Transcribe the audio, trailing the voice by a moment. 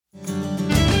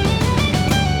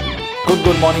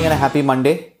Good morning and a happy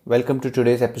Monday. Welcome to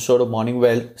today's episode of Morning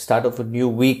Well. Start of a new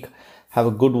week. Have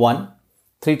a good one.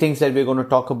 Three things that we're going to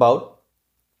talk about.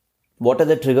 What are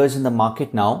the triggers in the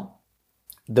market now?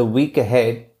 The week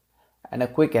ahead and a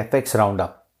quick FX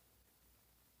roundup.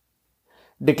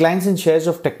 Declines in shares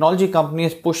of technology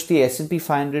companies pushed the S&P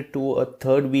 500 to a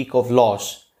third week of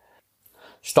loss.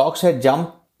 Stocks had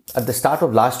jumped at the start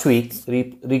of last week,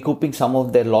 recouping some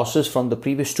of their losses from the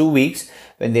previous 2 weeks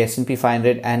when the S&P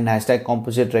 500 and Nasdaq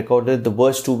Composite recorded the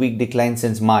worst 2-week decline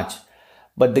since March.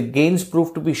 But the gains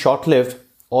proved to be short-lived.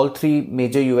 All three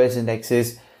major US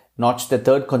indexes notched the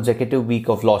third consecutive week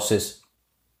of losses.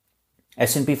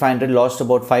 S&P 500 lost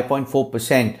about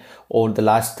 5.4% over the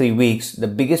last 3 weeks, the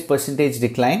biggest percentage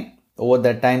decline over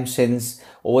the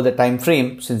time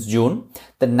frame since June.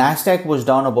 The Nasdaq was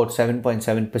down about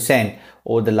 7.7%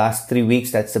 over the last 3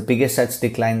 weeks. That's the biggest such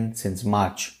decline since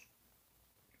March.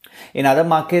 In other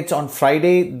markets, on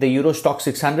Friday, the Euro Stoxx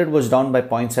 600 was down by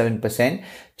 0.7%.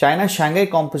 China's Shanghai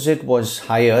Composite was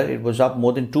higher. It was up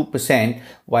more than 2%,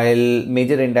 while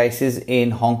major indices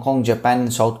in Hong Kong, Japan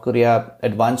and South Korea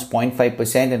advanced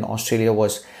 0.5% and Australia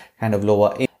was kind of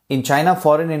lower. In China,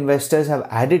 foreign investors have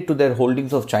added to their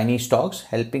holdings of Chinese stocks,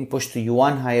 helping push the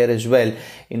yuan higher as well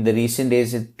in the recent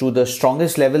days to the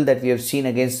strongest level that we have seen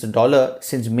against the dollar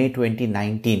since May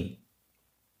 2019.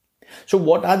 So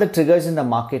what are the triggers in the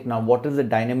market now? What is the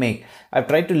dynamic? I've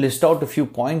tried to list out a few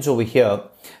points over here.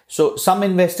 So some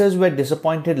investors were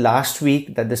disappointed last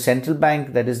week that the central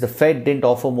bank, that is the Fed, didn't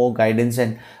offer more guidance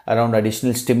and around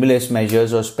additional stimulus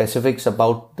measures or specifics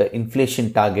about the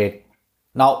inflation target.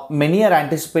 Now, many are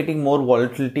anticipating more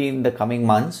volatility in the coming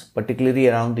months, particularly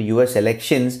around the US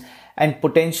elections and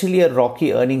potentially a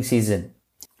rocky earnings season.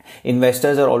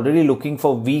 Investors are already looking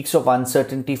for weeks of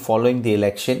uncertainty following the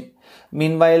election.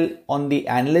 Meanwhile, on the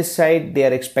analyst side, they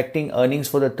are expecting earnings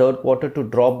for the third quarter to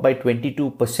drop by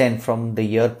 22% from the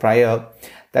year prior.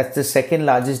 That's the second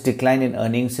largest decline in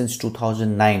earnings since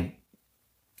 2009.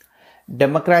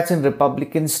 Democrats and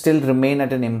Republicans still remain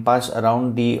at an impasse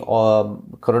around the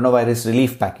coronavirus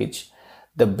relief package.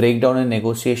 The breakdown in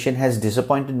negotiation has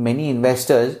disappointed many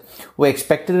investors who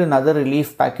expected another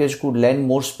relief package could lend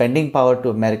more spending power to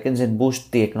Americans and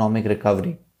boost the economic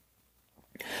recovery.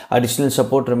 Additional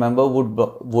support, remember,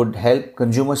 would help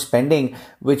consumer spending,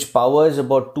 which powers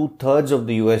about 2/3 of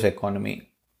the US economy.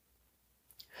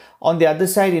 On the other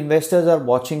side, investors are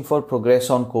watching for progress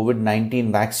on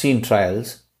COVID-19 vaccine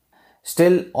trials.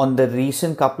 Still, on the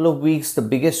recent couple of weeks, the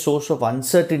biggest source of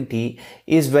uncertainty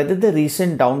is whether the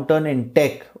recent downturn in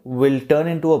tech will turn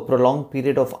into a prolonged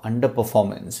period of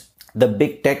underperformance. The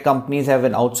big tech companies have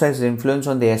an outsized influence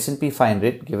on the S&P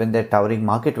 500 given their towering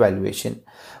market valuation,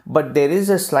 but there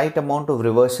is a slight amount of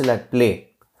reversal at play.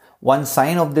 One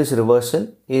sign of this reversal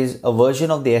is a version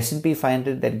of the S&P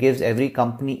 500 that gives every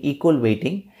company equal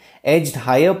weighting, edged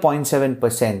higher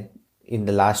 0.7% in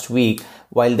the last week,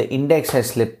 while the index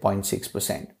has slipped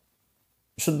 0.6%.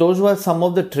 So those were some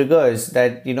of the triggers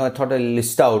that, I thought I'll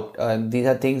list out. These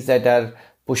are things that are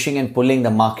pushing and pulling the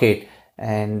market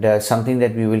and something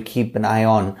that we will keep an eye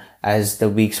on as the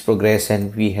weeks progress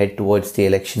and we head towards the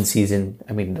election season.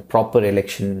 The proper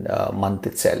election month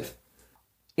itself.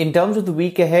 In terms of the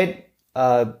week ahead,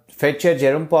 Fed Chair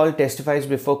Jerome Powell testifies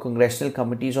before congressional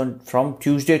committees from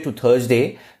Tuesday to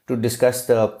Thursday to discuss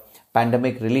the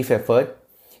pandemic relief effort.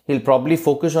 He'll probably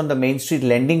focus on the Main Street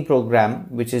lending program,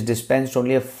 which has dispensed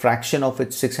only a fraction of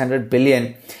its $600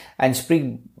 billion, and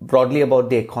speak broadly about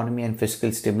the economy and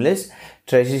fiscal stimulus.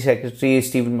 Treasury Secretary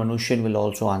Steven Mnuchin will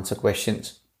also answer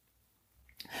questions.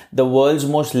 The world's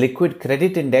most liquid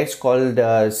credit index, called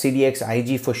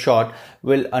CDX-IG for short,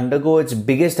 will undergo its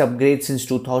biggest upgrade since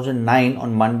 2009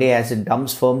 on Monday as it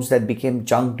dumps firms that became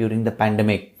junk during the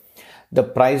pandemic. The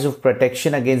price of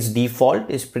protection against default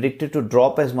is predicted to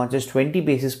drop as much as 20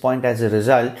 basis points as a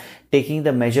result, taking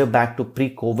the measure back to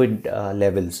pre-COVID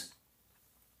levels.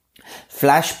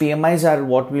 Flash PMIs are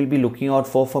what we'll be looking out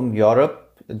for from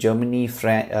Europe. Germany,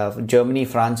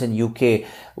 France and UK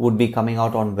would be coming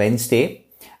out on Wednesday.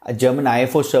 A German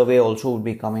IFO survey also would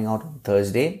be coming out on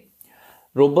Thursday.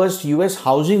 Robust US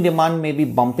housing demand may be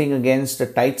bumping against a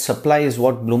tight supply is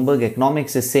what Bloomberg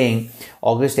Economics is saying.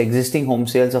 August existing home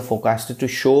sales are forecasted to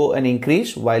show an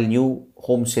increase while new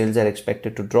home sales are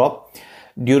expected to drop.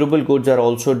 Durable goods are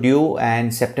also due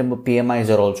and September PMIs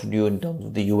are also due in terms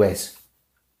of the US.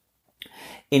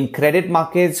 In credit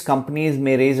markets, companies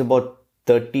may raise about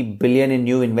 $30 billion in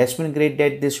new investment grade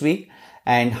debt this week,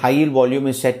 and high yield volume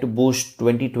is set to boost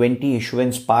 2020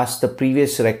 issuance past the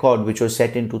previous record, which was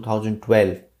set in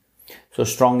 2012. So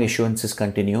strong issuances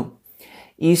continue.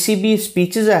 ECB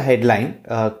speeches are headline.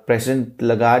 President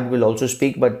Lagarde will also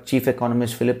speak, but Chief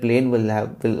Economist Philip Lane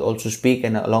will also speak,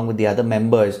 and along with the other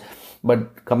members.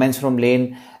 But comments from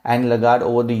Lane and Lagarde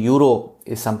over the euro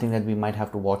is something that we might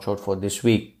have to watch out for this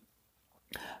week.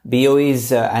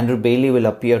 BOE's Andrew Bailey will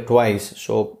appear twice,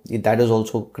 so that is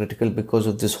also critical because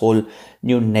of this whole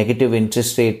new negative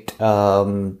interest rate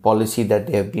policy that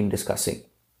they have been discussing.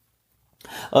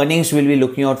 Earnings will be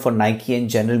looking out for Nike and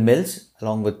General Mills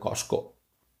along with Costco.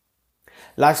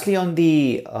 Lastly, on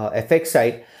the FX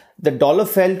side, the dollar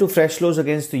fell to fresh lows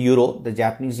against the euro, the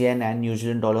Japanese yen and New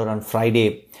Zealand dollar on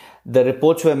Friday. The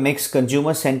reports were mixed.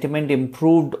 Consumer sentiment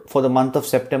improved for the month of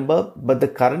September, but the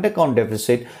current account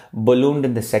deficit ballooned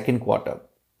in the second quarter.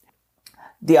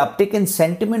 The uptick in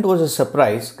sentiment was a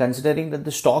surprise considering that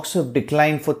the stocks have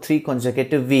declined for 3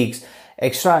 consecutive weeks.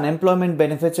 Extra unemployment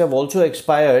benefits have also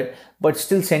expired, but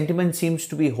still sentiment seems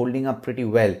to be holding up pretty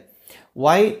well.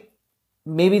 Why?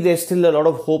 Maybe there's still a lot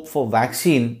of hope for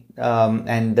vaccine,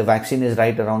 and the vaccine is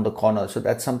right around the corner. So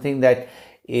that's something that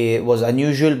was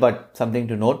unusual, but something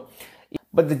to note.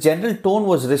 But the general tone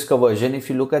was risk aversion. If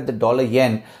you look at the dollar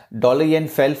yen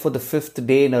fell for the 5th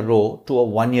day in a row to a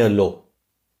 1-year low.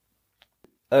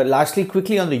 Lastly,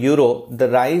 quickly on the euro, the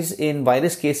rise in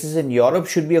virus cases in Europe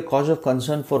should be a cause of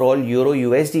concern for all euro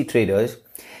USD traders.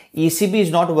 ECB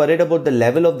is not worried about the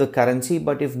level of the currency,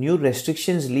 but if new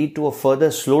restrictions lead to a further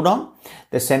slowdown,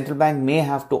 the central bank may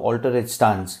have to alter its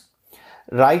stance.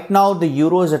 Right now, the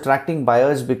euro is attracting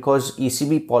buyers because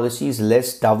ECB policy is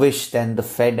less dovish than the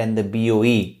Fed and the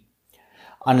BOE.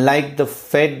 Unlike the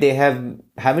Fed, they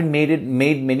haven't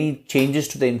made many changes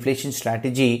to the inflation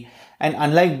strategy, and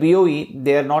unlike BOE,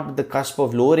 they are not at the cusp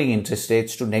of lowering interest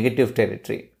rates to negative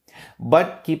territory.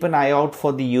 But keep an eye out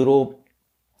for the euro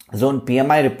zone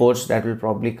PMI reports that will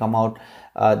probably come out,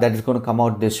 that is going to come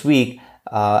out this week,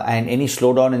 and any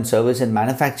slowdown in service and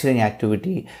manufacturing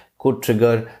activity could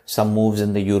trigger some moves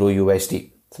in the euro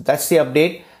USD. So that's the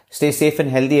update. Stay safe and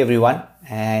healthy, everyone,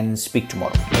 and speak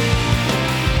tomorrow.